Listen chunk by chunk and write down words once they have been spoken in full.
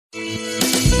Weather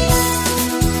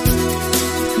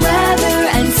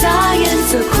and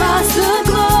science across the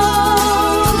globe.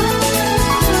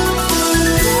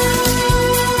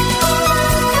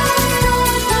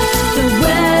 The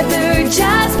Weather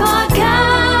Jazz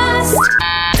Podcast.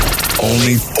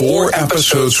 Only 4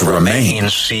 episodes remain in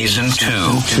season 2.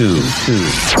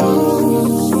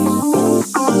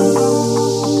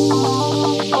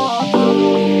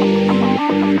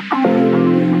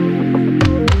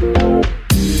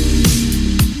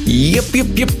 Yep.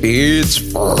 It's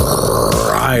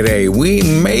Friday. We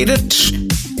made it.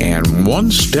 And one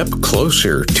step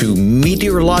closer to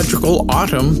meteorological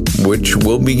autumn, which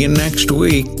will begin next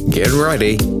week. Get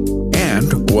ready.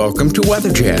 And welcome to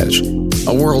Weather Jazz,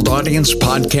 a world audience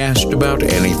podcast about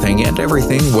anything and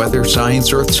everything, weather,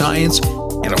 science, earth science,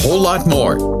 and a whole lot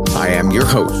more. I am your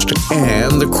host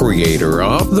and the creator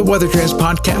of the Weather Jazz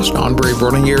podcast, Andre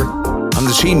Bernier. I'm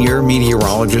the senior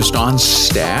meteorologist on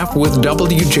staff with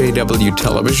WJW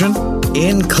Television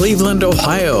in Cleveland,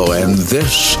 Ohio, and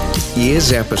this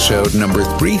is episode number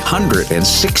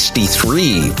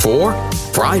 363 for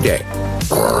Friday,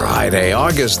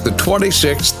 August the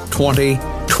 26th,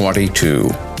 2022.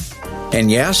 And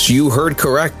yes, you heard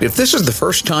correct. If this is the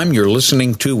first time you're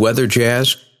listening to Weather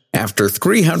Jazz, after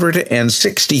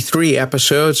 363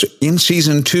 episodes in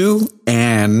Season 2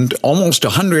 and almost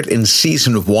 100 in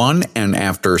Season 1, and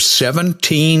after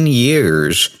 17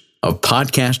 years of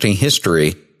podcasting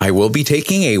history, I will be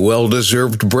taking a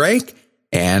well-deserved break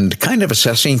and kind of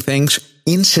assessing things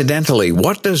incidentally.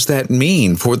 What does that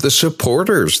mean for the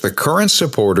supporters, the current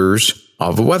supporters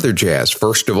of Weather Jazz?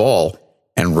 First of all,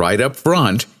 and right up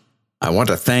front, I want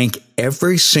to thank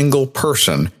every single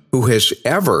person who has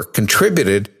ever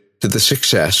contributed to the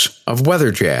success of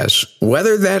Weather Jazz,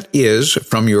 whether that is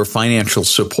from your financial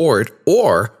support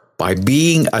or by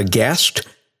being a guest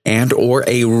and or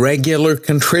a regular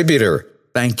contributor.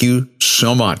 Thank you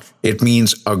so much. It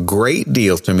means a great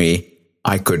deal to me.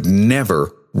 I could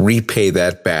never repay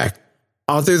that back,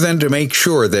 other than to make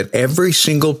sure that every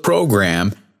single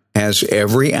program has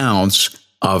every ounce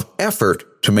of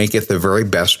effort to make it the very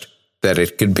best that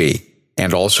it could be.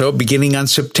 And also, beginning on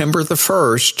September the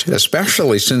 1st,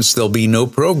 especially since there'll be no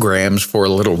programs for a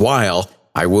little while,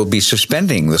 I will be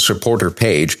suspending the supporter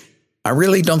page. I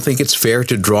really don't think it's fair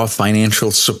to draw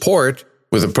financial support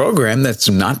with a program that's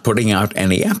not putting out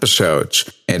any episodes.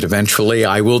 And eventually,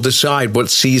 I will decide what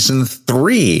Season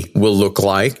 3 will look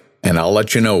like, and I'll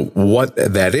let you know what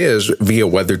that is via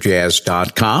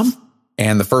weatherjazz.com.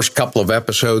 And the first couple of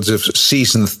episodes of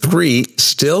Season 3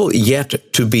 still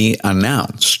yet to be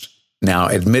announced. Now,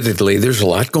 admittedly, there's a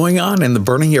lot going on in the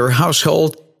Bernier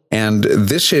household, and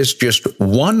this is just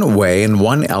one way and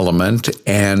one element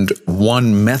and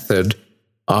one method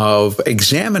of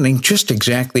examining just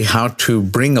exactly how to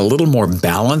bring a little more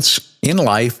balance in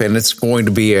life, and it's going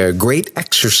to be a great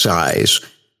exercise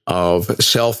of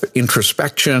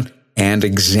self-introspection and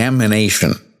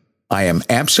examination. I am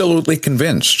absolutely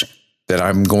convinced that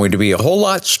I'm going to be a whole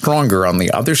lot stronger on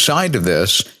the other side of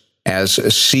this as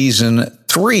Season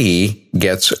 3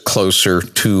 gets closer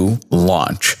to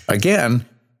launch. Again,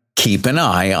 keep an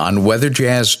eye on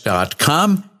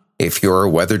weatherjazz.com if you're a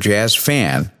Weather Jazz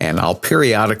fan, and I'll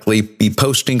periodically be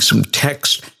posting some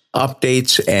text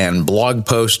updates and blog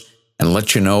posts and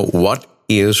let you know what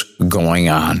is going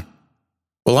on.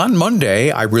 Well, on Monday,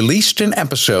 I released an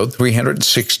episode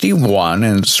 361,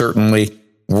 and certainly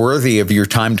worthy of your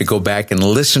time to go back and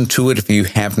listen to it if you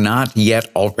have not yet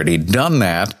already done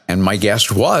that. And my guest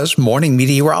was morning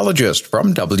meteorologist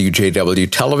from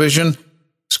WJW Television,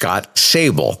 Scott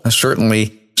Sabol.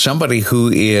 Certainly somebody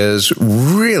who is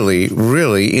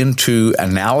really into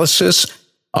analysis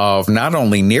of not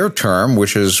only near term,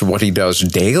 which is what he does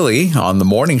daily on the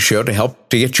morning show to help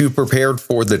to get you prepared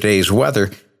for the day's weather,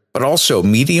 but also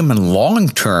medium and long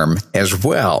term as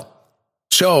well.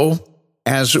 So,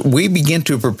 as we begin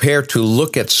to prepare to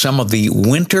look at some of the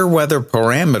winter weather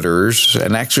parameters,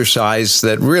 an exercise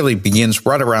that really begins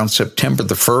right around September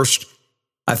the 1st,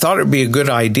 I thought it would be a good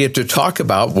idea to talk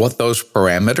about what those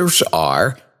parameters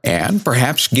are and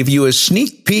perhaps give you a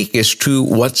sneak peek as to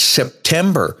what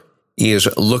September is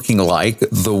looking like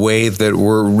the way that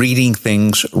we're reading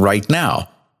things right now.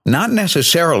 Not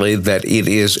necessarily that it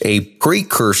is a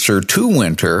precursor to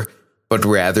winter, but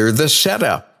rather the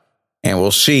setup. And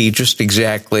we'll see just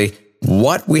exactly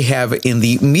what we have in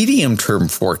the medium-term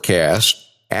forecast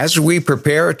as we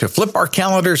prepare to flip our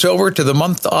calendars over to the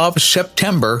month of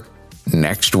September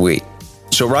next week.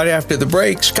 So right after the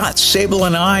break, Scott Sabol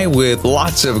and I with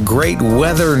lots of great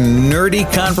weather nerdy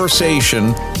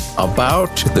conversation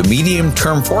about the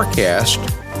medium-term forecast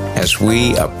as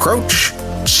we approach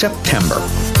September.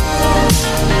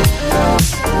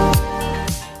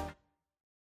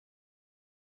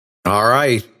 All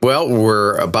right. Well,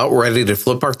 we're about ready to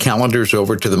flip our calendars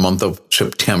over to the month of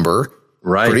September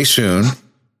pretty soon.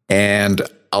 And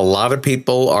a lot of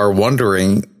people are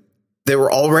wondering, they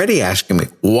were already asking me,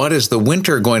 what is the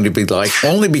winter going to be like?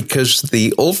 Only because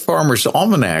the Old Farmer's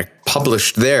Almanac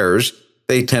published theirs.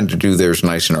 They tend to do theirs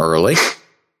nice and early.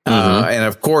 And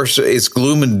of course, it's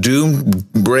gloom and doom.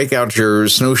 Break out your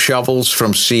snow shovels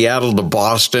from Seattle to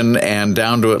Boston and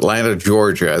down to Atlanta,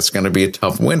 Georgia. It's going to be a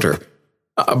tough winter.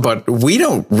 But we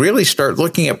don't really start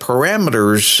looking at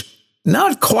parameters,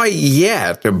 not quite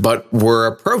yet, but we're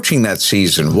approaching that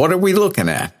season. What are we looking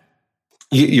at?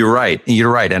 You're right.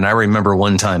 You're right. And I remember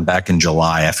one time back in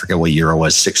July, I forget what year it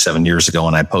was, 6-7 years ago,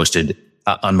 and I posted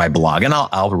on my blog, and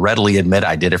I'll readily admit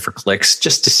I did it for clicks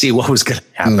just to see what was going to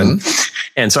happen.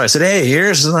 And so I said, hey,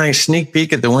 here's a nice sneak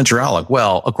peek at the winter outlook.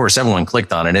 Well, of course, everyone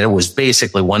clicked on it. It was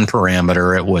basically one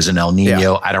parameter. It was an El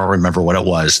Nino. I don't remember what it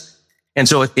was. And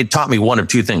so it taught me one of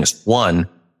two things. One,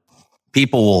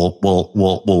 people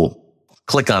will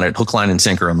click on it, hook, line, and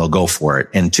sinker, and they'll go for it.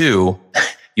 And two,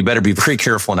 you better be very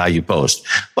careful in how you post.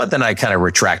 But then I kind of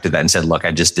retracted that and said, look,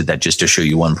 I just did that just to show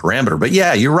you one parameter. But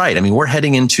yeah, you're right. I mean, we're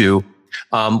heading into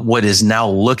what is now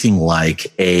looking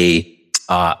like I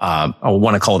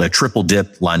want to call it a triple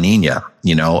dip La Nina,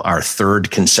 our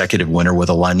third consecutive winter with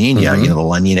a La Nina. The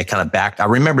La Nina kind of backed. I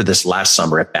remember this last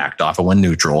summer, it backed off. It went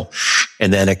neutral.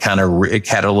 And then it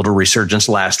had a little resurgence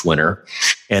last winter.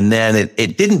 And then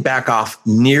it didn't back off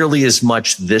nearly as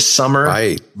much this summer.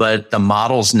 Right. But the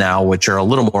models now, which are a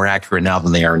little more accurate now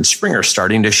than they are in spring, are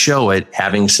starting to show it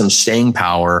having some staying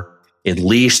power, at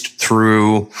least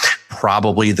through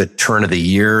probably the turn of the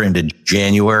year into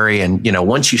January. And,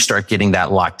 once you start getting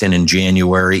that locked in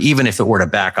January, even if it were to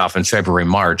back off in February,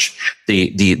 March,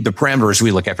 the parameters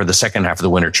we look at for the second half of the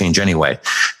winter change anyway.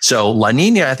 So La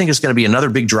Nina, I think, is going to be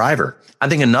another big driver. I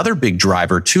think another big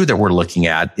driver too that we're looking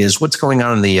at is what's going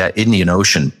on in the Indian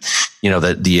Ocean.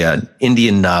 The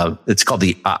Indian, it's called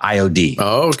the IOD.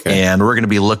 Oh, okay. And we're going to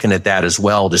be looking at that as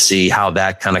well to see how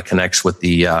that kind of connects with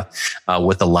the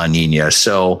La Nina.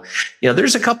 So,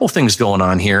 there's a couple things going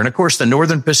on here. And of course, the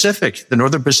Northern Pacific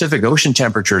ocean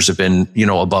temperatures have been,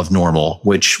 above normal,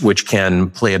 which can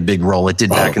play a big role. It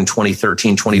did back in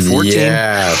 2013, 2014.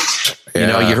 Yes.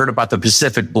 Yeah. You heard about the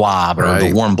Pacific blob or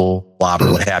the warm blob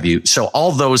or what have you. So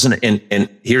all those, and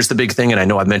here's the big thing. And I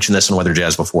know I've mentioned this in Weather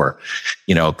Jazz before,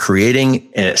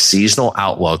 creating a seasonal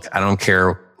outlook. I don't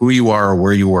care who you are or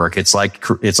where you work. It's like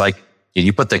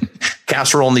you put the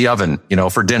casserole in the oven,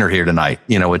 for dinner here tonight.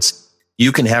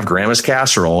 You can have grandma's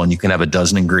casserole and you can have a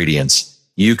dozen ingredients.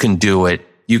 You can do it.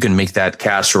 You can make that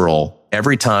casserole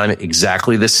every time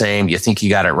exactly the same. You think you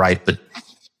got it right, but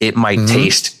it might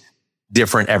taste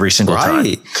different every single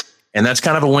time. And that's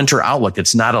kind of a winter outlook.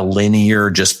 It's not a linear,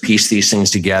 just piece these things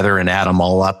together and add them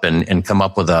all up and come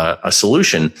up with a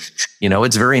solution.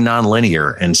 It's very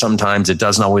nonlinear, and sometimes it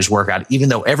doesn't always work out, even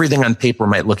though everything on paper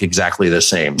might look exactly the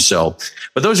same. So,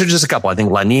 but those are just a couple. I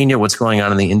think La Nina, what's going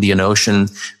on in the Indian Ocean,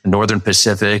 the Northern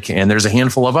Pacific, and there's a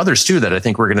handful of others too that I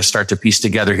think we're going to start to piece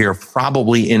together here,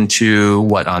 probably into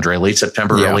Andre, late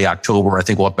September, early October. I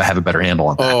think we'll have a better handle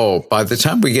on that. Oh, by the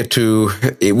time we get to,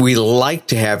 we like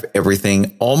to have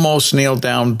everything almost nailed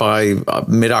down by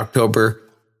mid-October,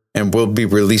 and we'll be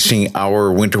releasing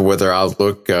our winter weather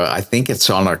outlook. I think it's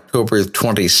on October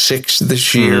 26th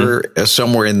this year,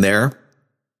 somewhere in there.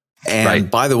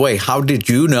 And by the way, how did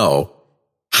you know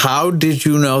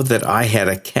that I had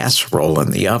a casserole in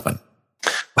the oven?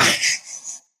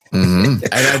 And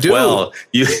I do. Well,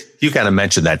 you kind of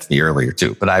mentioned that to me earlier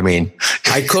too, but I mean,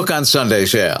 I cook on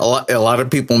Sundays. Yeah. A lot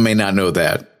of people may not know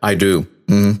that. I do.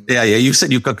 Yeah. You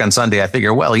said you cook on Sunday. I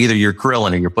figure, well, either you're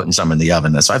grilling or you're putting some in the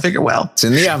oven. So I figure, well, it's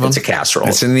in the oven. It's a casserole.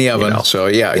 It's in the oven. So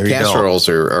yeah, casseroles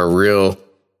are real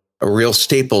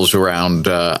staples around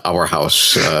our house.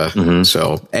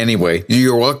 So anyway,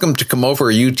 you're welcome to come over.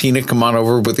 You, Tina, come on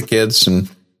over with the kids, and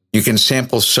you can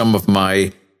sample some of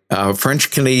my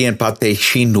French Canadian pâté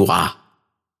chinois.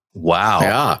 Wow.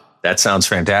 Yeah. That sounds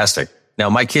fantastic. Now,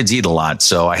 my kids eat a lot,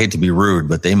 so I hate to be rude,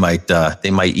 but they might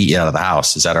eat you out of the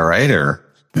house. Is that all right? Or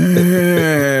let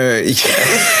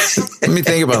me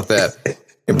think about that.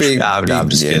 I'm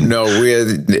just kidding. No,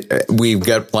 we've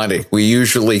got plenty. We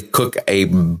usually cook a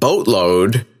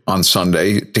boatload on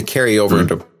Sunday to carry over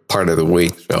into part of the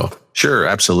week. So sure,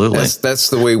 absolutely. That's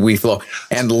the way we flow.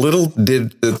 And little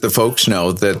did the folks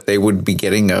know that they would be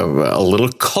getting a little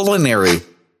culinary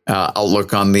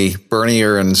outlook on the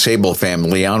Bernier and Sable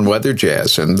family on Weather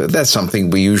Jazz. And that's something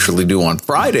we usually do on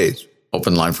Fridays,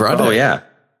 Open Line Friday. Oh, yeah.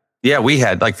 Yeah, we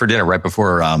had, like, for dinner right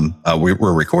before we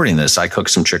were recording this, I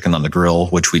cooked some chicken on the grill,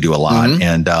 which we do a lot.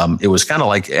 And it was kind of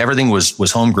like everything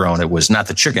was homegrown. It was not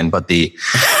the chicken, but the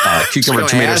cucumber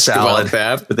tomato salad.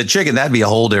 But the chicken, that'd be a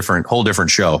whole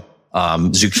different show.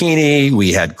 Zucchini,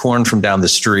 we had corn from down the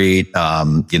street.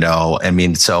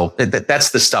 So that's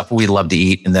the stuff we love to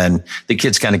eat. And then the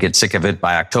kids kind of get sick of it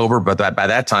by October, but by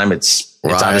that time it's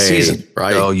out of season.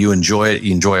 Right. So you enjoy it.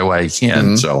 You enjoy it while you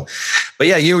can. So, but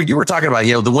yeah, you were talking about,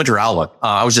 the winter outlook.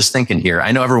 I was just thinking here,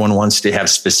 I know everyone wants to have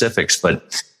specifics,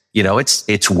 but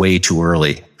it's way too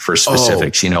early for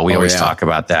specifics. We always talk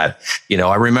about that.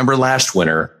 I remember last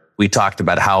winter, we talked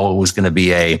about how it was going to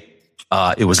be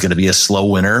a slow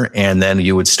winter, and then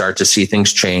you would start to see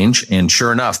things change. And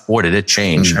sure enough, boy, did it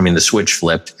change. I mean, the switch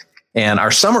flipped. And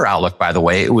our summer outlook, by the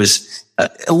way, it was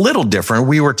a little different.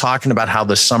 We were talking about how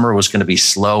the summer was going to be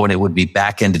slow and it would be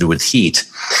back-ended with heat.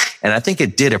 And I think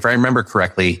it did. If I remember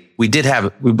correctly, we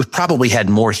probably had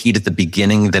more heat at the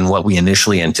beginning than what we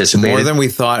initially anticipated. More than we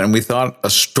thought. And we thought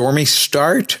a stormy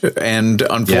start. And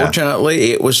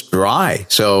unfortunately, it was dry.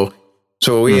 So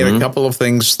we had a couple of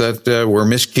things that were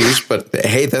miscues, but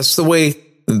hey, that's the way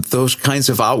those kinds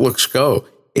of outlooks go.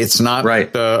 It's not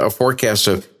a forecast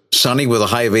of sunny with a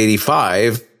high of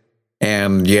 85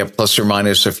 and plus or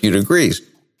minus a few degrees.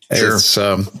 Sure. It's,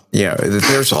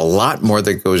 there's a lot more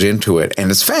that goes into it,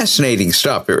 and it's fascinating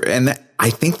stuff. And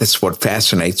I think that's what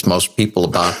fascinates most people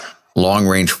about long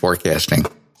range forecasting.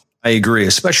 I agree,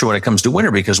 especially when it comes to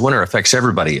winter, because winter affects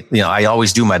everybody. I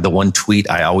always do the one tweet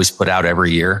I always put out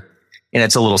every year. And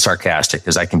it's a little sarcastic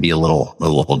because I can be a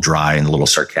little dry and a little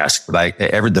sarcastic. But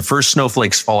the first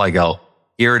snowflakes fall, I go,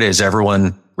 here it is,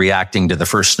 everyone reacting to the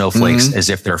first snowflakes as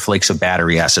if they're flakes of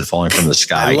battery acid falling from the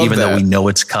sky, even though we know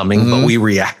it's coming, but we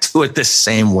react to it the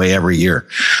same way every year.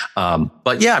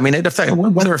 But yeah, I mean,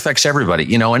 weather affects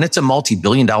everybody, and it's a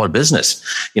multi-billion-dollar business,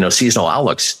 seasonal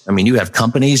outlooks. I mean, you have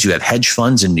companies, you have hedge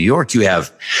funds in New York, you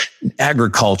have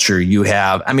agriculture, you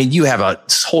have a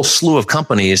whole slew of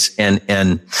companies and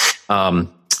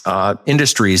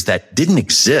industries that didn't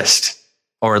exist,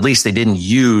 or at least they didn't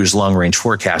use long range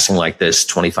forecasting like this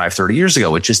 25, 30 years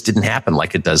ago. It just didn't happen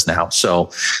like it does now.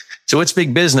 So it's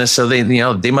big business. So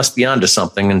they must be onto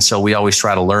something. And so we always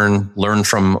try to learn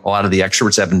from a lot of the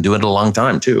experts that have been doing it a long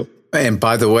time too. And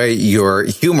by the way, your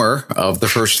humor of the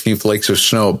first few flakes of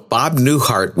snow, Bob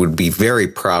Newhart would be very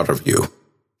proud of you.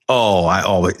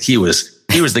 He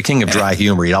was the king of dry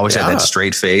humor. He always had that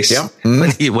straight face. Yeah.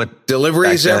 Delivery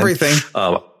is everything.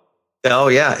 Oh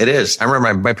yeah, it is. I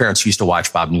remember my parents used to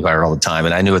watch Bob Newhart all the time,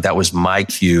 and I knew that was my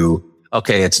cue.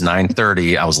 Okay, it's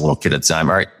 9:30. I was a little kid at the time.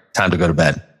 All right, time to go to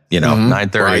bed.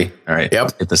 9:30. Right. All right,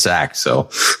 hit the sack. So,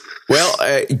 well,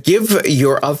 give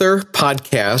your other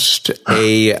podcast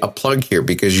a plug here,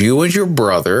 because you and your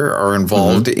brother are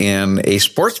involved in a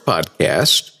sports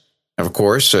podcast. Of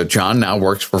course, John now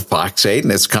works for Fox 8,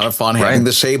 and it's kind of fun having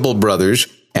the Sable brothers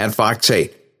at Fox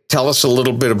 8. Tell us a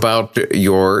little bit about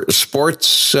your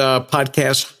sports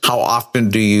podcast. How often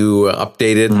do you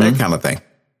update it? That kind of thing.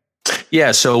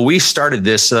 Yeah, so we started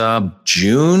this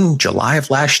July of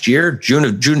last year,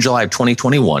 July of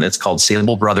 2021. It's called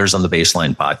Sable Brothers on the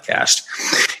Baseline podcast.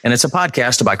 And it's a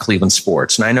podcast about Cleveland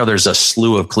sports. And I know there's a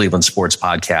slew of Cleveland sports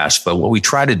podcasts, but what we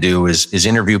try to do is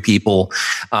interview people,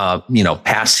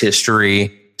 past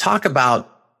history, talk about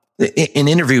and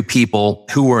interview people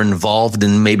who were involved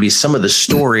in maybe some of the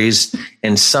stories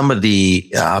and some of the,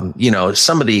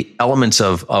 some of the elements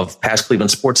of past Cleveland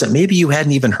sports that maybe you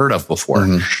hadn't even heard of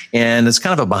before. And it's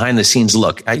kind of a behind the scenes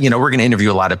look. We're going to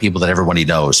interview a lot of people that everybody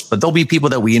knows, but there'll be people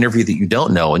that we interview that you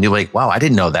don't know. And you're like, wow, I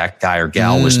didn't know that guy or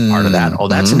gal was part of that. Oh,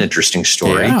 that's an interesting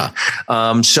story.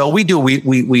 Yeah. So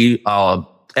we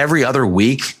every other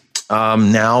week,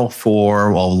 now for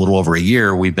a little over a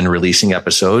year, we've been releasing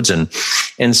episodes,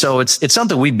 and so it's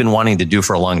something we've been wanting to do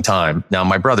for a long time. Now,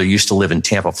 my brother used to live in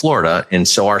Tampa, Florida, and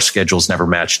so our schedules never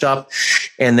matched up.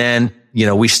 And then,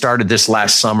 we started this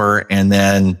last summer, and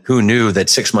then who knew that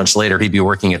 6 months later he'd be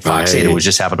working at Fox 8. It was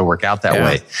just happened to work out that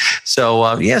way.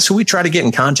 So, so we try to get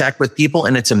in contact with people,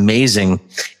 and it's amazing.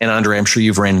 And Andre, I'm sure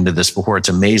you've ran into this before. It's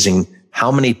amazing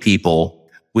how many people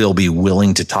will be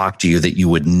willing to talk to you that you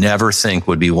would never think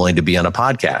would be willing to be on a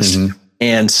podcast.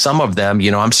 And some of them,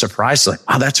 I'm surprised, like,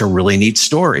 oh, that's a really neat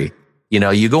story.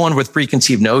 You go in with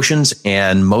preconceived notions,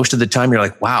 and most of the time you're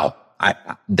like, wow,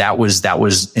 that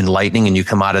was enlightening. And you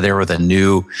come out of there with a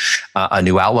new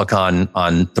outlook on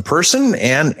the person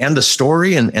and the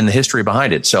story and the history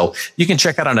behind it. So you can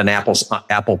check it out on Apple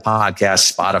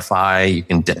Podcasts, Spotify. You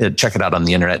can check it out on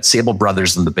the internet, Sable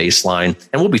Brothers and the Baseline.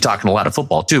 And we'll be talking a lot of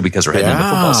football too, because we're heading into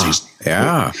football season.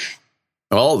 Yeah.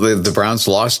 Well, the Browns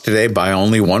lost today by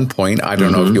only 1 point. I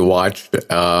don't know if you watched.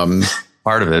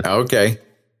 Part of it. Okay.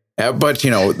 But,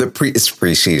 it's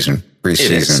preseason.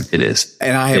 It is.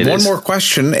 And I have one more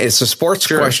question. It's a sports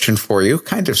question for you,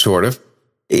 kind of, sort of.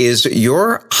 Is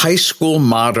your high school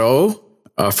motto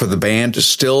for the band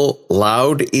still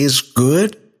 "Loud is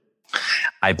Good"?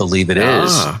 I believe it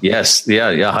is. Yes.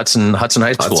 Yeah. Hudson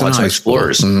High School, Hudson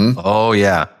Explorers. Mm-hmm. Oh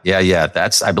yeah.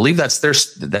 I believe that's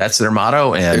their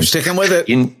motto, and they're sticking with it.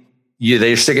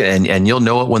 They stick it, and you'll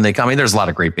know it when they come. I mean, there's a lot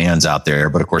of great bands out there,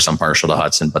 but of course I'm partial to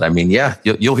Hudson. But I mean, yeah,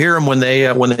 you'll hear them when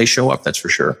they show up. That's for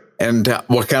sure. And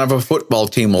what kind of a football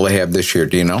team will they have this year?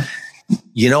 Do you know?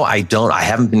 I don't. I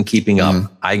haven't been keeping up.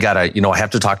 I gotta. I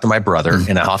have to talk to my brother,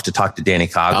 and I have to talk to Danny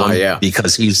Coughlin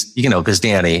because he's, because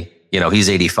Danny, he's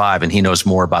 85 and he knows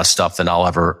more about stuff than I'll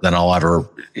ever.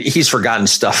 He's forgotten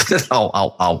stuff that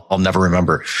I'll never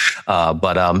remember.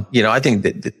 But I think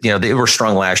that they were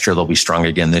strong last year. They'll be strong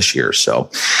again this year. So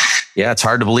yeah, it's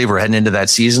hard to believe we're heading into that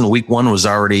season. Week 1 was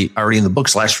already in the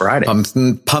books last Friday.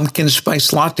 Pumpkin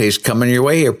spice lattes coming your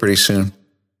way here pretty soon.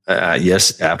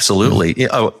 Yes, absolutely.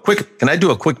 Can I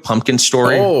do a quick pumpkin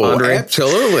story? Oh, Andre?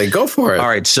 Absolutely. Go for it. All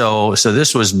right. So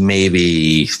this was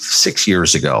maybe 6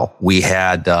 years ago. We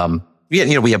had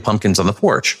pumpkins on the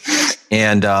porch,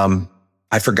 and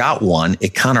I forgot one.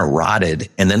 It kind of rotted,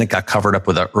 and then it got covered up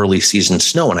with an early season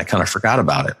snow, and I kind of forgot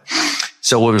about it.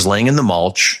 So it was laying in the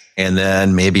mulch, and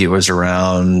then maybe it was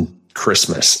around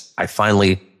Christmas.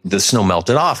 The snow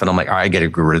melted off, and I'm like, all right, I got to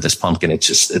get rid of this pumpkin.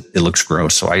 It looks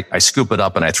gross. So I scoop it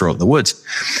up and I throw it in the woods.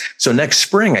 So next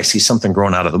spring, I see something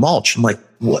growing out of the mulch. I'm like,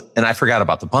 what? And I forgot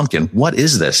about the pumpkin. What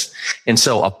is this? And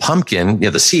so a pumpkin,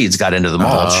 the seeds got into the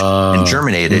mulch and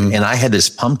germinated. And I had this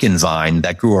pumpkin vine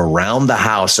that grew around the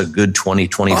house a good 20,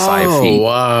 25 feet.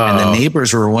 Wow. And the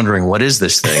neighbors were wondering, what is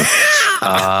this thing?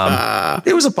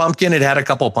 It was a pumpkin. It had a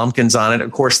couple of pumpkins on it.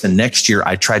 Of course, the next year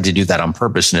I tried to do that on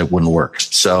purpose and it wouldn't work.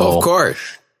 So of course.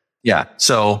 Yeah.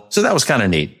 So that was kind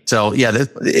of neat. So yeah,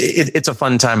 it's a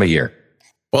fun time of year.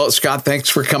 Well, Scott, thanks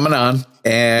for coming on.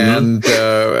 And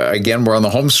again, we're on the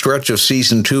home stretch of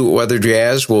season 2 at Weather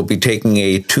Jazz. We'll be taking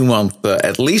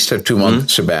at least a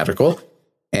 2-month sabbatical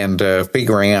and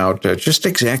figuring out just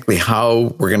exactly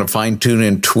how we're going to fine tune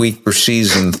and tweak for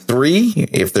season 3,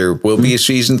 if there will be a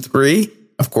season 3.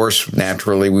 Of course,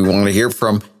 naturally, we want to hear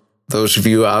from those of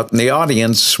you out in the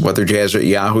audience,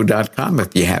 weatherjazz@yahoo.com,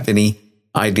 if you have any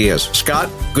ideas. Scott,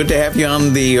 good to have you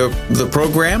on the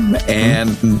program,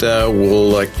 and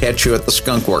we'll catch you at the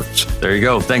Skunk Works. There you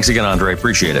go. Thanks again, Andre.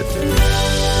 Appreciate it.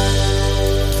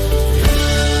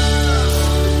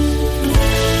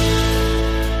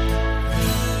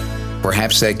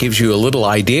 Perhaps that gives you a little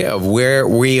idea of where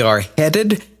we are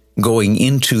headed going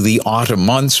into the autumn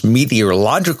months.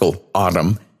 Meteorological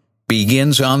autumn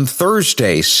begins on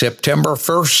Thursday, September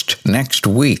 1st, next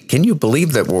week. Can you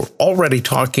believe that we're already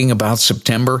talking about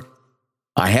September?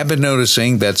 I have been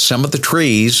noticing that some of the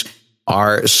trees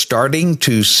are starting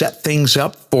to set things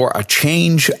up for a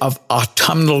change of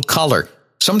autumnal color.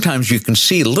 Sometimes you can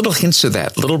see little hints of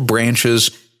that, little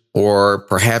branches, or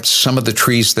perhaps some of the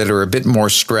trees that are a bit more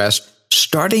stressed,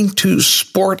 starting to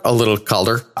sport a little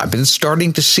color. I've been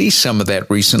starting to see some of that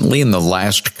recently in the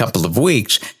last couple of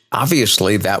weeks.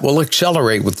 Obviously, that will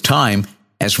accelerate with time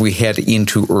as we head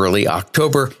into early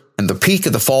October and the peak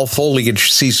of the fall foliage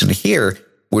season here,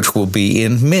 which will be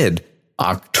in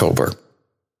mid-October.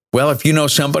 Well, if you know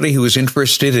somebody who is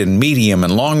interested in medium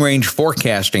and long-range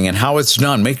forecasting and how it's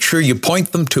done, make sure you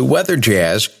point them to Weather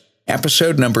Jazz,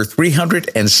 episode number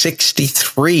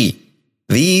 363.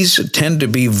 These tend to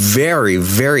be very,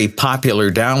 very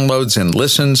popular downloads and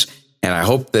listens, and I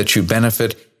hope that you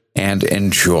benefit and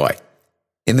enjoy.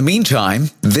 In the meantime,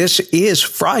 this is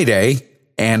Friday,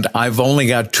 and I've only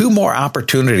got 2 more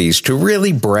opportunities to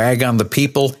really brag on the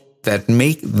people that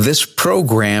make this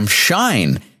program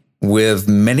shine with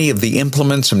many of the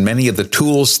implements and many of the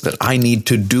tools that I need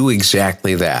to do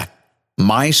exactly that.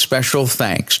 My special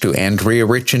thanks to Andrea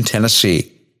Rich in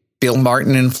Tennessee, Bill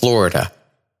Martin in Florida,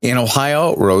 in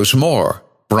Ohio, Rose Moore,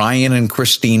 Brian and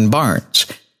Christine Barnes,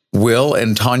 Will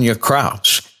and Tanya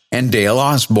Kraus, and Dale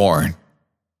Osborne.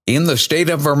 In the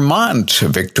state of Vermont,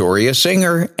 Victoria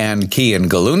Singer and Kian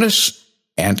Galunas,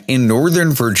 and in Northern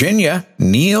Virginia,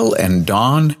 Neil and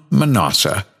Dawn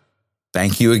Manassa.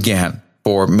 Thank you again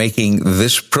for making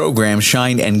this program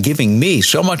shine and giving me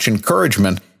so much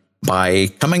encouragement by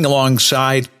coming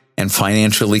alongside and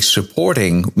financially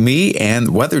supporting me and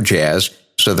Weather Jazz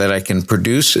so that I can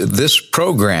produce this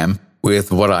program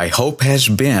with what I hope has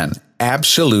been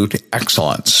absolute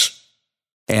excellence.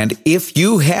 And if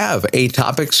you have a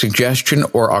topic suggestion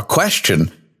or a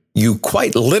question you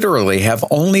quite literally have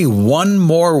only one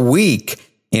more week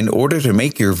in order to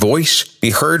make your voice be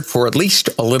heard for at least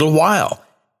a little while.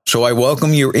 So I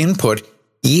welcome your input,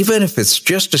 even if it's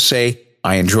just to say,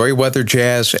 I enjoy Weather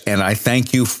Jazz and I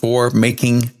thank you for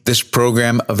making this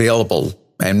program available,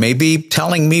 and maybe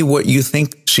telling me what you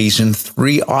think season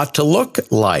 3 ought to look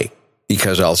like,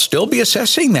 because I'll still be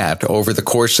assessing that over the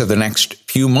course of the next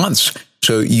few months.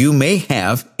 So you may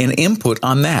have an input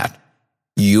on that.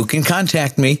 You can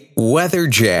contact me,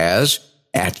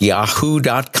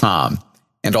 weatherjazz@yahoo.com.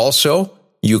 And also,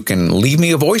 you can leave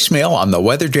me a voicemail on the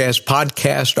Weather Jazz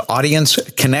Podcast Audience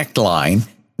Connect line.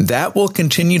 That will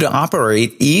continue to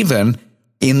operate even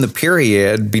in the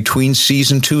period between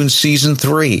season 2 and season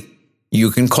 3.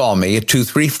 You can call me at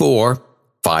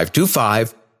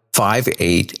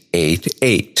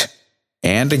 234-525-5888.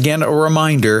 And again, a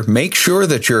reminder, make sure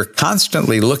that you're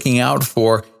constantly looking out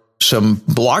for some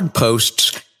blog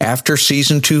posts after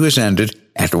season 2 has ended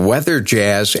at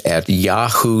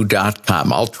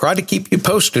weatherjazz@yahoo.com. I'll try to keep you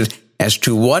posted as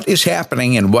to what is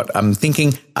happening and what I'm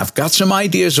thinking. I've got some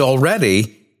ideas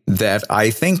already that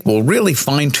I think will really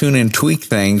fine-tune and tweak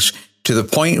things to the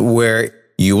point where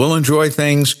you will enjoy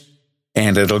things,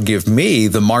 and it'll give me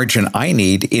the margin I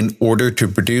need in order to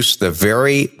produce the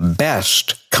very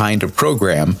best kind of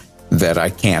program that I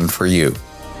can for you.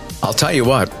 I'll tell you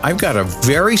what, I've got a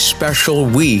very special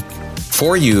week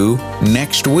for you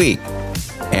next week.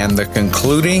 And the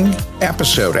concluding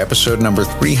episode number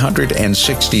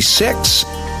 366,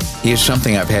 is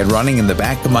something I've had running in the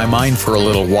back of my mind for a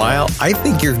little while. I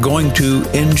think you're going to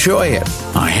enjoy it.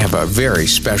 I have a very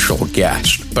special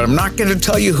guest, but I'm not going to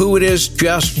tell you who it is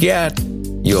just yet.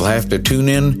 You'll have to tune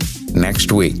in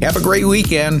next week. Have a great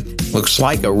weekend. Looks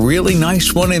like a really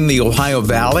nice one in the Ohio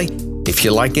Valley. If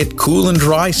you like it cool and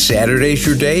dry, Saturday's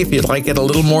your day. If you'd like it a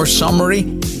little more summery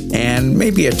and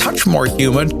maybe a touch more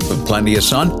humid with plenty of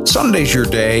sun, Sunday's your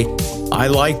day. I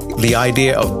like the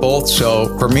idea of both,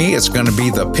 so for me, it's going to be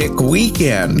the pick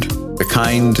weekend, the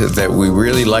kind that we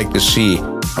really like to see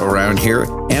around here.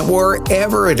 And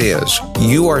wherever it is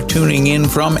you are tuning in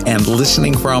from and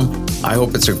listening from, I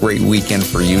hope it's a great weekend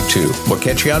for you too. We'll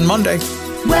catch you on Monday.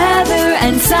 Weather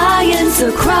and science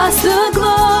across the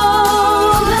globe.